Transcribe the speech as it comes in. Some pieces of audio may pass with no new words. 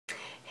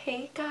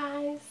Hey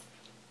guys,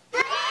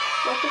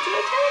 welcome to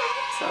my channel.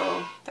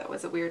 So that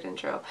was a weird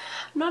intro.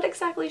 I'm not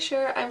exactly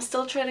sure. I'm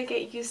still trying to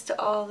get used to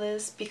all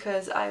this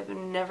because I've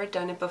never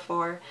done it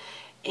before,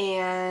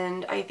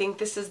 and I think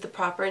this is the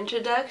proper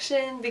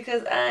introduction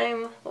because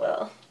I'm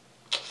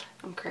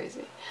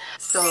crazy.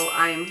 So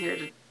I'm here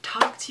to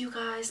talk to you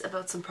guys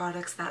about some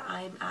products that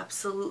I'm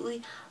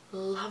absolutely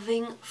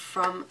loving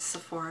from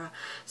Sephora.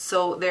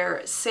 So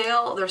their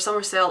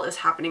summer sale is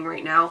happening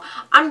right now.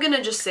 I'm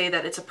gonna just say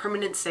that it's a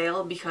permanent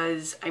sale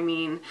because, I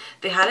mean,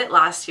 they had it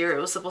last year. It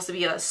was supposed to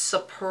be a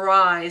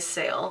surprise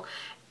sale,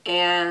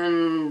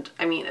 and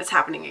I mean, it's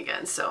happening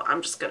again, so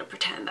I'm just gonna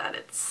pretend that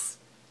it's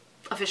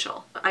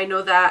official. I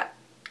know that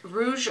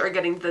Rouge are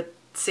getting the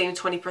same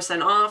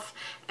 20% off,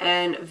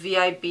 and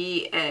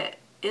VIB and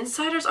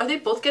Insiders, are they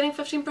both getting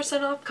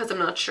 15% off? Because I'm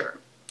not sure.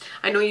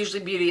 I know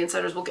usually Beauty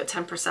Insiders will get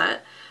 10%,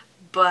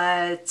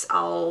 but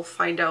I'll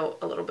find out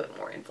a little bit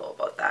more info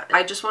about that.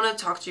 I just want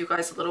to talk to you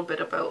guys a little bit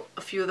about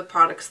a few of the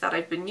products that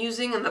I've been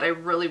using and that I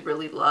really,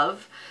 really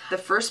love. The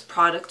first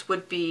product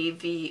would be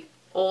the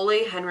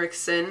Ole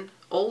Henriksen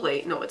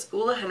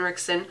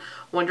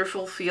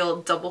Wonderful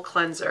Feel Double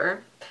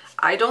Cleanser.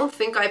 I don't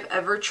think I've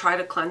ever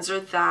tried a cleanser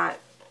that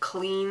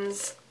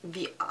cleans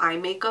the eye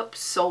makeup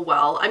so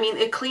well. I mean,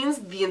 it cleans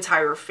the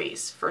entire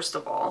face, first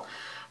of all,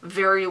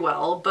 very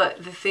well,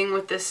 but the thing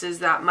with this is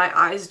that my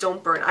eyes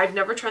don't burn. I've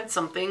never tried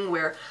something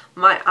where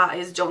my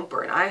eyes don't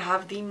burn. I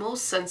have the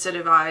most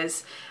sensitive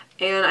eyes,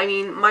 and I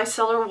mean,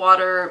 micellar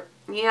water,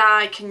 yeah,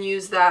 I can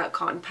use that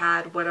cotton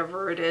pad,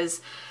 whatever it is,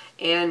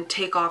 and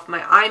take off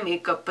my eye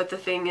makeup, but the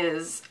thing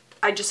is,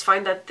 I just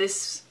find that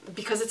this,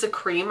 because it's a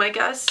cream, I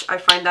guess, I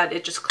find that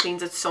it just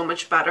cleans it so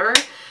much better,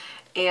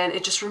 and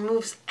it just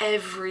removes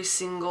every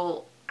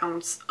single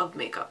ounce of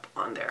makeup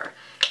on there.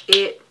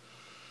 It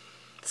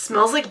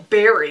smells like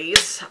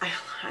berries.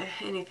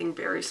 Anything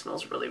berry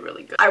smells really,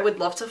 really good. I would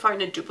love to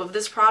find a dupe of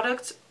this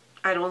product.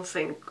 I don't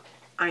think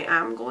I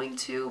am going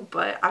to,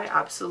 but I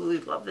absolutely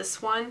love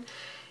this one.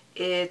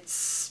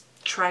 It's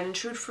tried and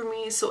true for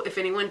me, so if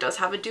anyone does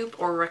have a dupe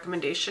or a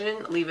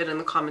recommendation, leave it in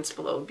the comments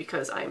below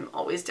because I'm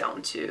always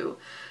down to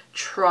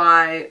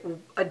try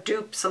a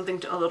dupe,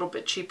 something a little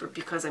bit cheaper,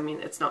 because I mean,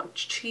 it's not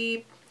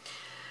cheap.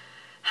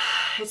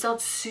 It's not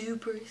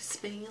super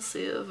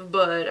expensive,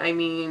 but I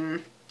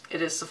mean,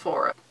 it is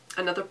Sephora.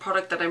 Another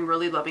product that I'm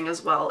really loving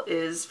as well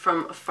is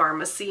from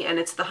Pharmacy, and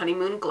it's the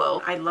Honeymoon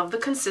Glow. I love the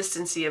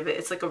consistency of it.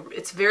 It's like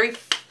it's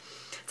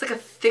like a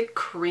thick,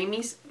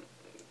 creamy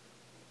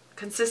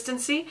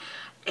consistency,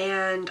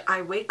 and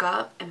I wake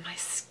up and my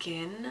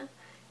skin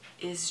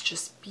is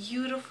just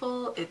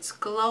beautiful. It's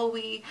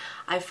glowy.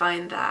 I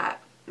find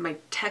that my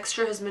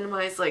texture has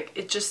minimized. Like,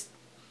 it's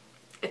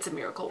a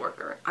miracle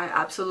worker. I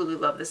absolutely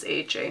love this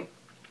AHA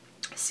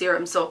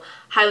serum, so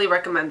highly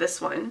recommend this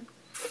one.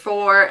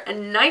 For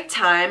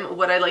nighttime,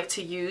 what I like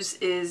to use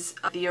is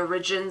the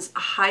Origins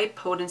High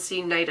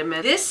Potency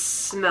Nightimist. This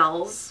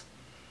smells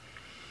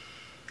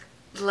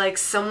like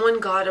someone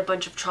got a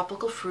bunch of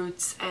tropical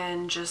fruits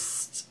and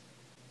just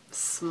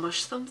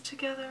smushed them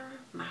together,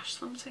 mashed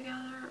them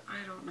together,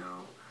 I don't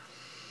know.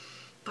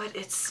 But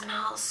it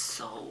smells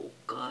so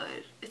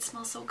good. It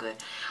smells so good.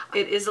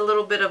 It is a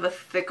little bit of a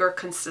thicker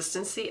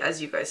consistency,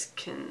 as you guys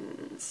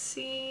can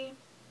see.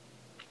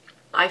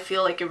 I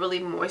feel like it really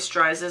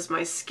moisturizes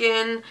my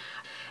skin,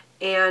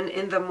 and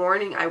in the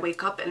morning I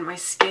wake up and my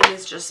skin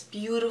is just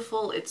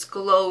beautiful. It's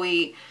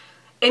glowy.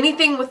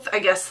 Anything with, I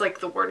guess, like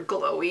the word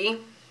glowy.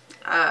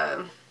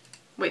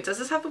 Wait, does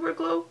this have the word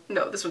glow?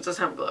 No, this one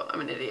doesn't have glow.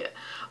 I'm an idiot.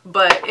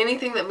 But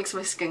anything that makes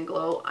my skin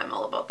glow, I'm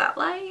all about that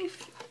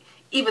life.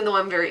 Even though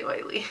I'm very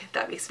oily,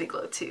 that makes me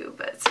glow too,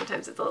 but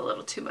sometimes it's a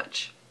little too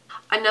much.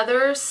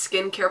 Another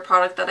skincare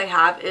product that I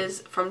have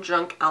is from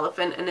Drunk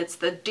Elephant, and it's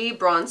the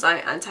De-Bronze Eye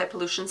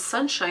Anti-Pollution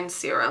Sunshine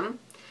Serum.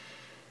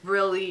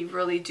 Really,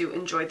 really do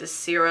enjoy this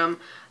serum,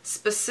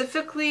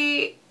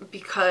 specifically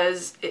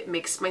because it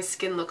makes my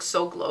skin look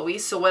so glowy.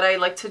 So what I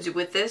like to do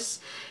with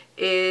this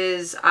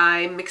is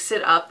I mix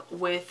it up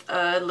with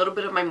a little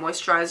bit of my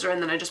moisturizer,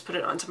 and then I just put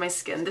it onto my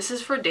skin. This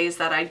is for days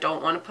that I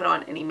don't want to put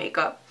on any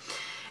makeup,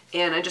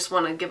 and I just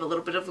want to give a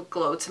little bit of a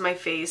glow to my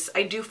face.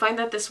 I do find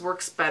that this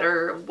works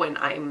better when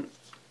I'm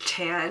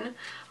tan,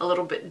 a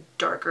little bit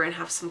darker, and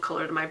have some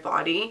color to my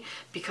body,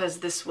 because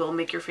this will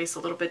make your face a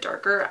little bit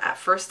darker. At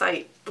first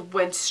I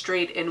went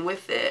straight in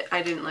with it.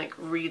 I didn't like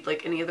read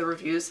like any of the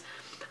reviews.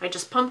 I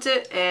just pumped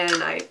it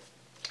and I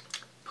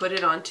put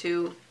it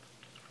onto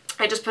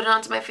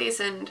my face,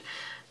 and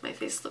my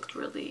face looked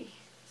really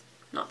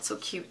not so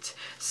cute.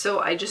 So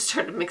I just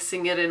started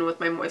mixing it in with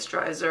my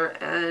moisturizer,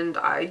 and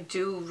I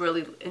do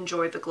really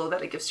enjoy the glow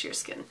that it gives to your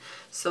skin.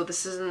 So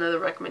this is another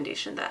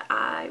recommendation that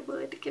I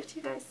would give to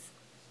you guys.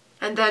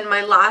 And then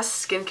my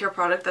last skincare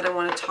product that I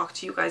want to talk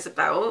to you guys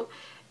about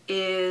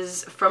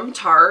is from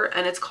Tarte,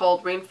 and it's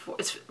called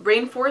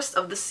Rainforest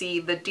of the Sea,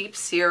 the Deep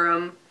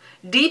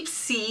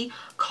Sea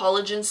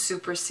Collagen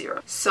Super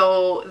Serum.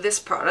 So this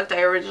product,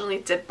 I originally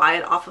did buy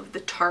it off of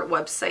the Tarte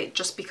website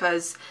just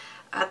because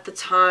at the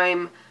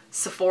time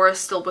Sephora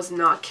still was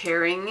not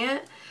carrying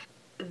it.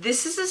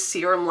 This is a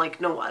serum like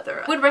no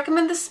other. I would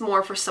recommend this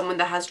more for someone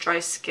that has dry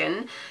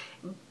skin,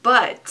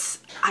 but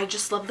I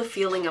just love the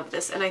feeling of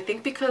this. And I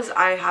think because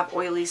I have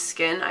oily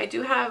skin, I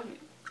do have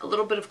a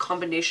little bit of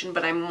combination,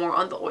 but I'm more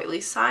on the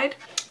oily side.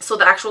 So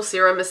the actual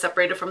serum is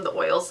separated from the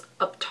oils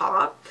up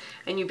top,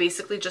 and you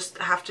basically just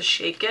have to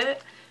shake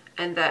it,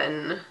 and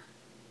then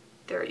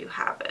there you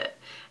have it.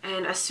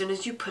 And as soon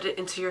as you put it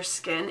into your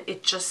skin,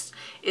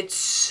 it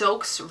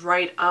soaks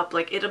right up.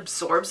 Like, it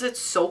absorbs it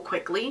so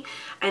quickly.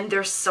 And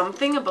there's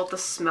something about the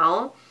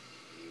smell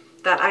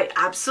that I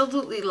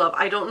absolutely love.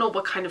 I don't know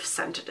what kind of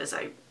scent it is.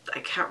 I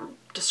can't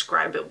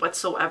describe it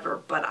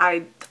whatsoever, but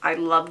I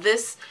love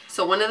this.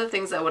 So one of the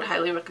things I would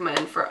highly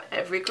recommend for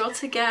every girl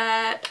to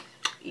get,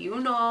 you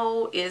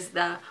know, is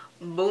the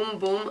Boom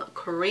Boom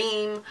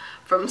Cream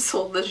from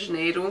Sol de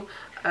Janeiro.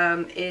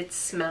 It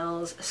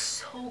smells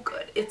so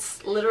good.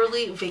 It's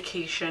literally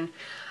vacation.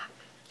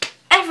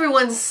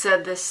 Everyone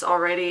said this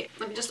already.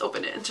 Let me just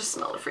open it and just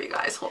smell it for you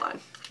guys. Hold on.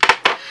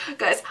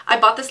 Guys, I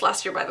bought this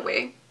last year, by the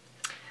way.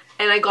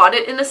 And I got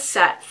it in a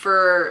set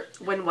for,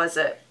 when was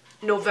it?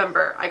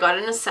 November. I got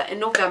it in a set in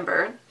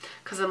November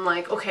because I'm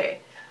like, okay,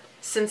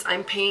 since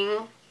I'm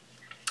paying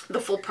the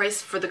full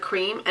price for the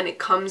cream, and it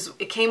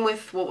came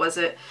with, what was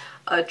it?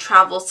 A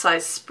travel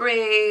size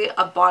spray,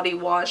 a body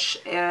wash,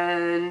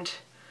 and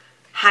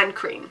hand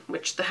cream,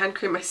 which the hand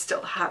cream I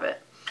still have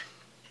it.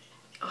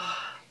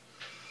 Oh.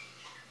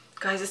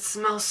 Guys, it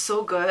smells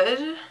so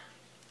good.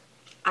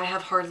 I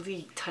have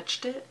hardly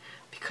touched it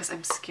because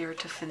I'm scared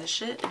to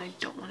finish it, and I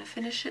don't want to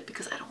finish it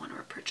because I don't want to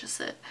repurchase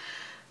it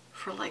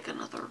for like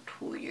another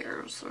 2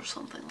 years or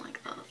something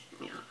like that.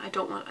 Yeah, I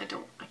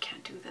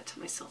can't do that to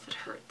myself. It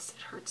hurts.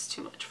 It hurts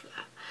too much for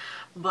that.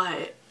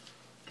 But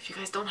if you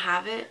guys don't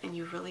have it and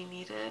you really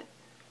need it,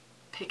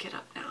 pick it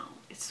up now.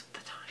 It's the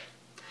time.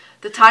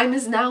 The time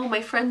is now,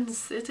 my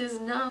friends. It is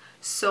now.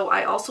 So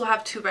I also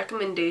have 2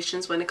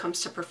 recommendations when it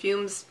comes to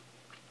perfumes.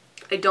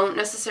 I don't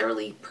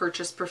necessarily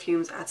purchase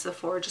perfumes at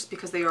Sephora just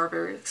because they are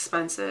very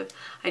expensive.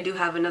 I do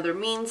have another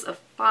means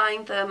of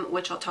buying them,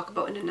 which I'll talk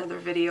about in another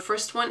video.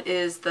 First one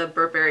is the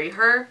Burberry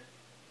Her.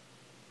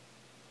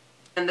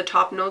 And the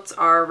top notes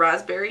are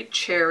raspberry,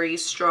 cherry,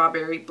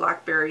 strawberry,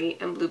 blackberry,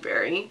 and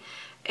blueberry.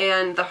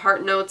 And the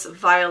heart notes,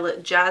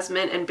 violet,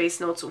 jasmine, and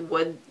base notes,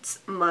 woods,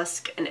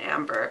 musk, and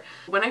amber.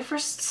 When I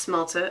first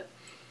smelt it,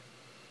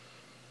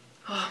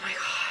 oh my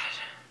god.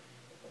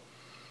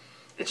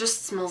 It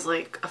just smells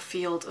like a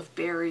field of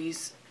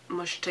berries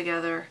mushed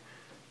together.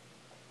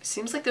 It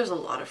seems like there's a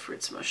lot of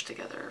fruits mushed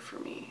together for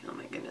me. Oh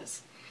my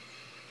goodness.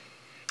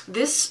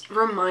 This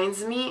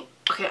reminds me,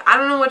 okay, I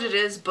don't know what it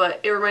is,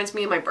 but it reminds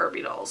me of my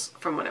Barbie dolls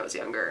from when I was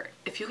younger.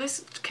 If you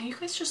guys, can you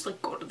guys just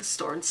like go to the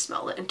store and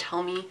smell it and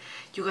tell me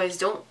you guys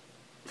don't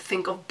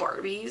think of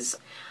Barbies?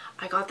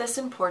 I got this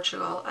in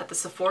Portugal, at the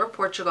Sephora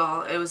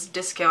Portugal. It was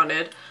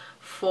discounted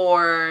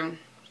for,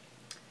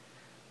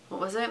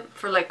 what was it?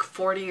 For like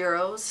 40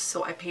 euros.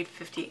 So I paid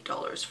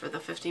 $58 for the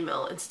 50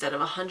 ml instead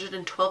of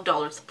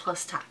 $112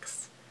 plus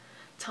tax.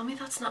 Tell me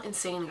that's not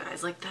insane,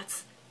 guys. Like,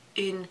 that's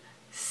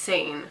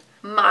insane.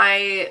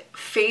 My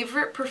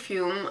favorite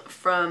perfume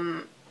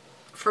for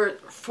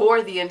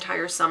the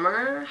entire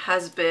summer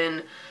has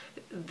been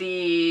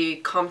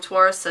the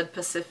Comptoir Sud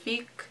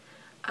Pacifique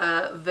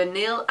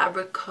Vanille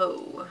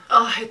Abricot.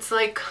 Oh, it's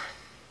like,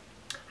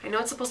 I know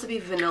it's supposed to be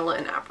vanilla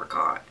and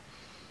apricot.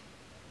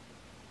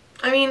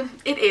 I mean,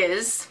 it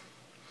is,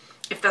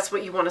 if that's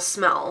what you want to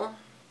smell.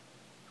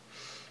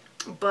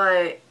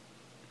 But,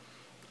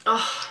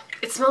 oh,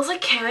 it smells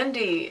like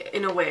candy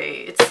in a way.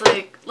 It's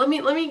like, let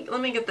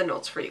me get the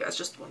notes for you guys.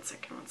 Just one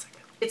second.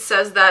 It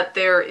says that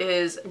there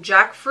is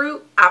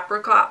jackfruit,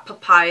 apricot,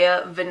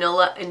 papaya,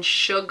 vanilla, and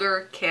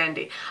sugar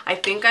candy. I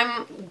think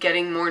I'm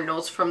getting more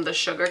notes from the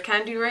sugar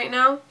candy right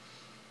now.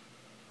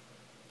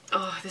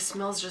 Oh, this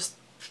smells just,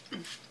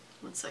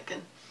 one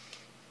second.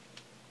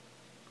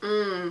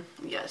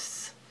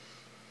 Yes.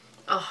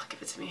 Oh,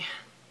 give it to me.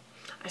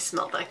 I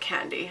smell that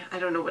candy. I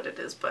don't know what it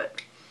is,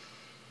 but...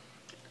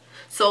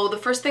 So the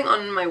first thing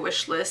on my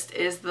wish list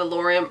is the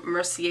Laura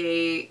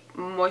Mercier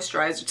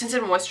moisturizer,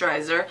 tinted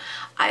moisturizer.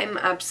 I'm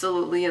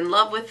absolutely in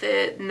love with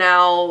it.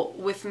 Now,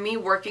 with me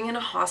working in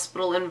a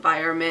hospital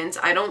environment,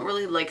 I don't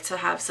really like to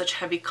have such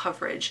heavy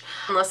coverage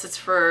unless it's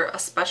for a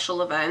special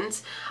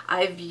event.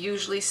 I've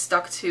usually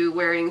stuck to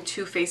wearing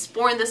Too Faced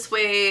Born This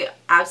Way.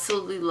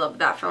 Absolutely love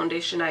that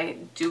foundation. I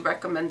do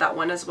recommend that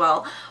one as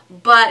well.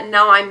 But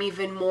now I'm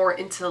even more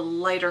into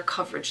lighter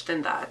coverage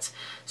than that.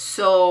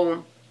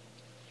 So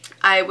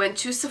I went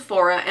to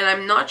Sephora, and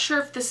I'm not sure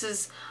if this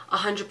is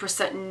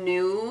 100%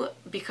 new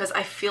because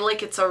I feel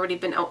like it's already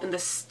been out in the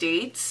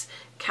States.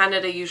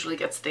 Canada usually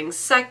gets things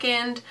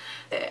second.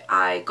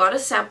 I got a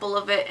sample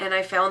of it and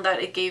I found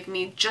that it gave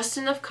me just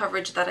enough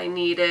coverage that I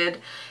needed.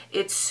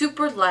 It's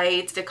super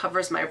light, it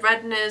covers my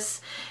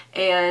redness,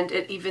 and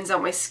it evens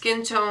out my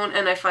skin tone,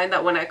 and I find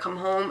that when I come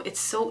home it's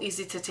so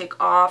easy to take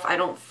off. I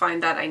don't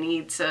find that I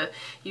need to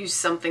use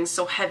something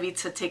so heavy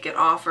to take it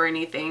off or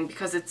anything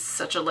because it's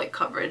such a light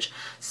coverage.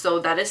 So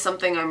that is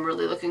something I'm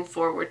really looking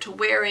forward to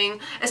wearing,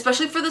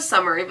 especially for the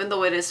summer. Even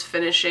though it is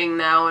finishing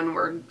now and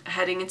we're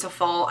heading into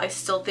fall, I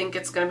still think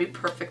it's going to be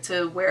perfect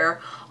to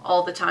wear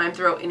all the time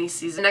throughout any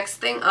season. Next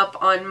thing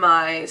up on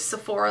my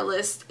Sephora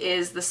list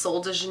is the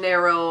Sol de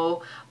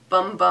Janeiro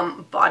Bum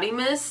Bum Body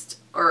Mist,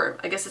 or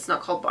I guess it's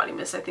not called body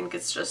mist. I think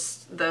it's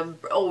just the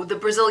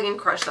Brazilian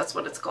Crush, that's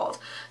what it's called.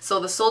 So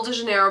the Sol de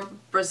Janeiro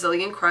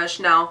Brazilian Crush.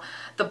 Now,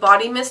 the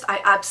body mist, I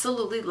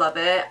absolutely love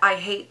it. I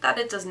hate that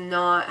it does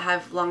not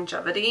have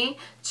longevity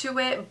to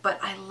it, but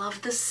I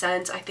love the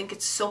scent. I think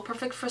it's so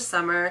perfect for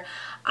summer.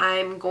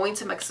 I'm going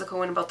to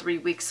Mexico in about 3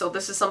 weeks, so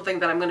this is something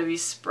that I'm going to be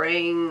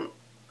spraying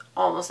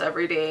almost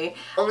every day.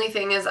 Only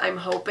thing is, I'm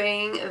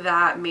hoping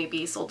that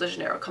maybe Sol de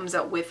Janeiro comes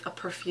out with a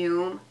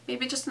perfume,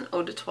 maybe just an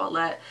eau de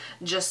toilette,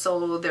 just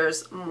so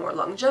there's more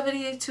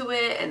longevity to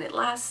it and it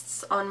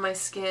lasts on my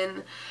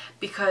skin,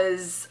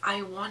 because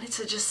I want it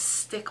to just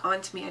stick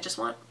onto me. I just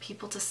want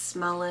people to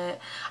smell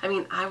it. I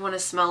mean, I want to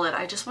smell it.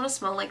 I just want to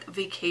smell like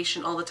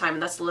vacation all the time,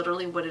 and that's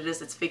literally what it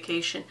is. It's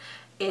vacation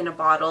in a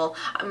bottle.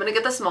 I'm gonna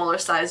get the smaller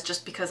size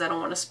just because I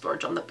don't want to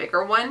splurge on the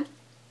bigger one.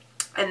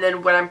 And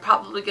then what I'm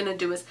probably gonna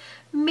do is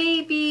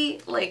maybe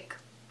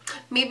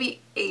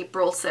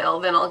April sale,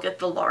 then I'll get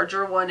the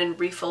larger one and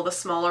refill the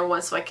smaller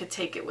one so I could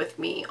take it with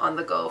me on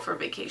the go for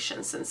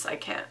vacation, since I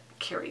can't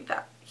carry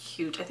that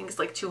huge. I think it's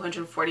like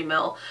 240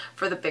 ml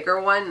for the bigger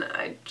one.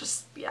 I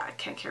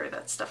can't carry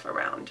that stuff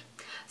around.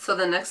 So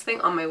the next thing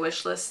on my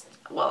wish list,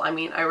 well, I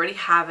mean, I already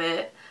have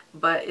it,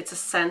 but it's a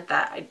scent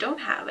that I don't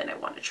have and I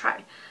want to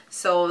try.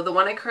 So the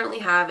one I currently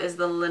have is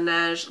the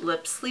Laneige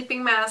Lip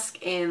Sleeping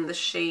Mask in the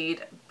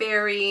shade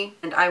Berry,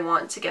 and I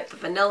want to get the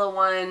vanilla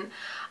one.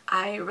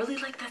 I really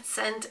like that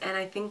scent, and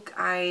I think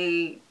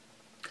I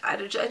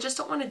just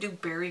don't want to do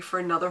berry for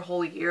another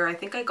whole year. I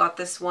think I got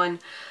this one,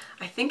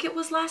 I think it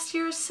was last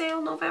year's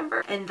sale,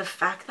 November, and the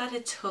fact that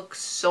it took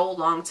so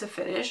long to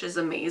finish is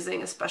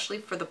amazing, especially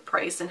for the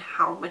price and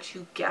how much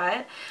you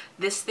get.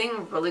 This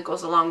thing really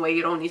goes a long way.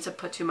 You don't need to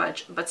put too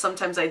much, but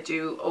sometimes I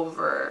do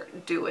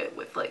overdo it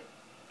with like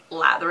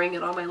lathering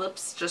it on my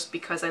lips just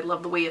because I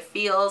love the way it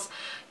feels.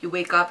 You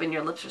wake up and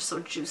your lips are so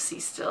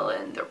juicy still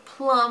and they're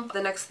plump.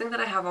 The next thing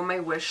that I have on my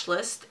wish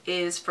list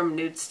is from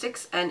Nude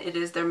Sticks, and it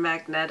is their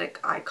Magnetic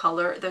Eye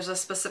Color. There's a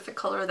specific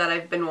color that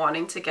I've been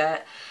wanting to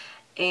get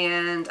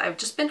and I've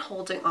just been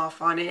holding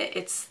off on it.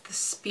 It's the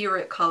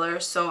Spirit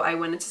color. So I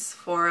went into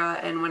Sephora,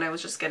 and when I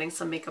was just getting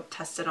some makeup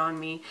tested on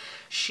me,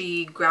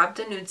 she grabbed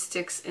the Nude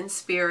Sticks in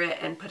Spirit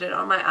and put it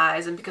on my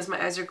eyes, and because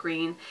my eyes are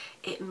green,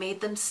 it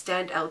made them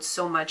stand out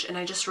so much, and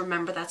I just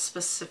remember that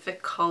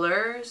specific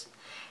colors,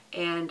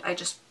 and I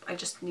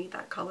just need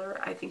that color.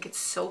 I think it's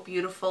so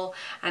beautiful,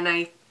 and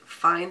I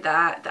find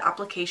that the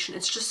application,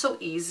 it's just so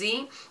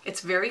easy.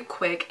 It's very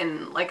quick,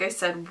 and like I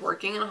said,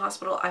 working in a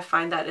hospital, I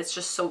find that it's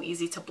just so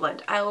easy to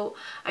blend out.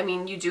 I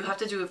mean, you do have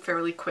to do it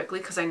fairly quickly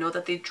because I know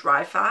that they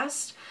dry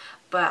fast,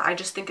 but I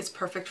just think it's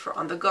perfect for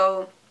on the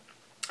go.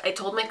 I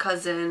told my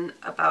cousin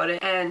about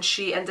it, and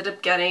she ended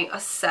up getting a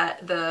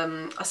set,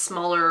 a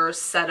smaller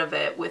set of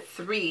it with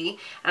 3,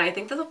 and I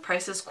think that the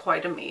price is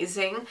quite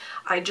amazing.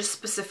 I just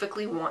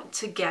specifically want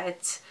to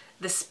get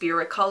the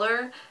Spirit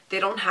color.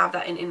 They don't have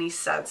that in any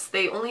sets.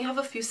 They only have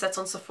a few sets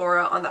on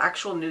Sephora. On the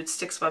actual Nude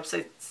Sticks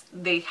websites,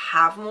 they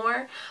have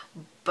more,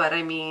 but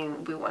I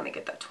mean, we want to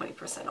get that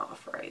 20%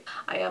 off, right?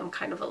 I am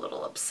kind of a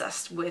little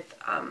obsessed with,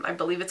 I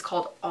believe it's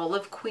called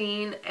Olive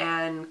Queen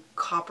and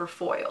Copper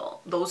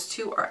Foil. Those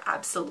two are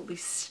absolutely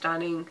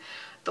stunning.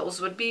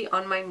 Those would be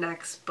on my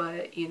next,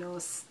 but you know,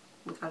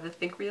 we gotta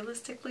think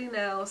realistically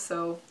now,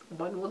 so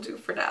one will do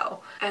for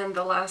now. And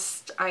the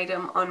last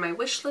item on my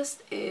wish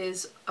list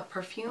is a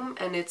perfume,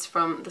 and it's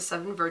from the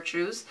 7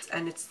 Virtues,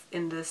 and it's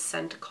in this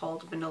scent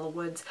called Vanilla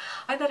Woods.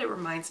 I thought it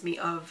reminds me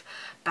of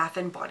Bath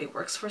and Body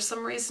Works for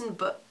some reason,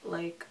 but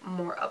like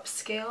more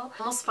upscale. I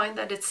almost find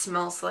that it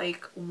smells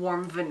like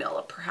warm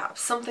vanilla, perhaps,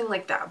 something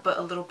like that, but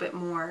a little bit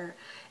more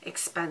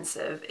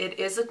expensive. It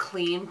is a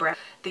clean brand.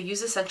 They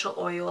use essential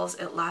oils.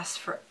 It lasts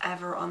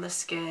forever on the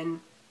skin.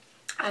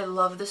 I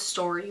love the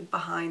story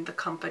behind the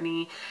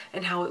company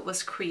and how it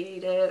was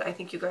created. I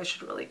think you guys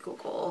should really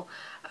Google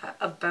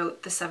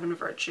about the 7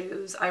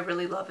 Virtues. I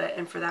really love it,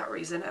 and for that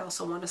reason I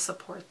also want to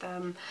support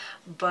them.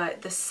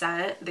 But the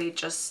scent, they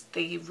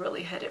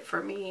really hit it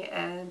for me,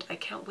 and I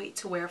can't wait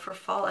to wear for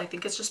fall. I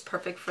think it's just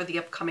perfect for the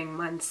upcoming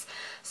months,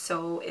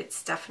 so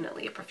it's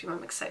definitely a perfume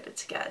I'm excited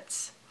to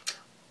get.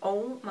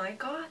 Oh my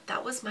god,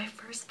 that was my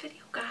first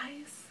video,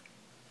 guys.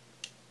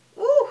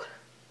 Woo!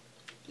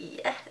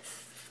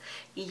 Yes.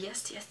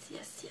 Yes.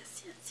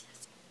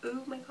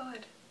 Oh my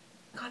god.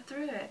 Got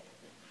through it.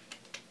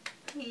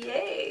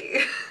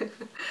 Yay!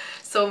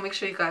 So make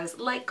sure you guys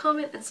like,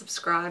 comment, and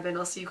subscribe, and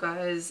I'll see you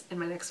guys in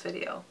my next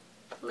video.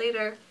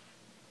 Later.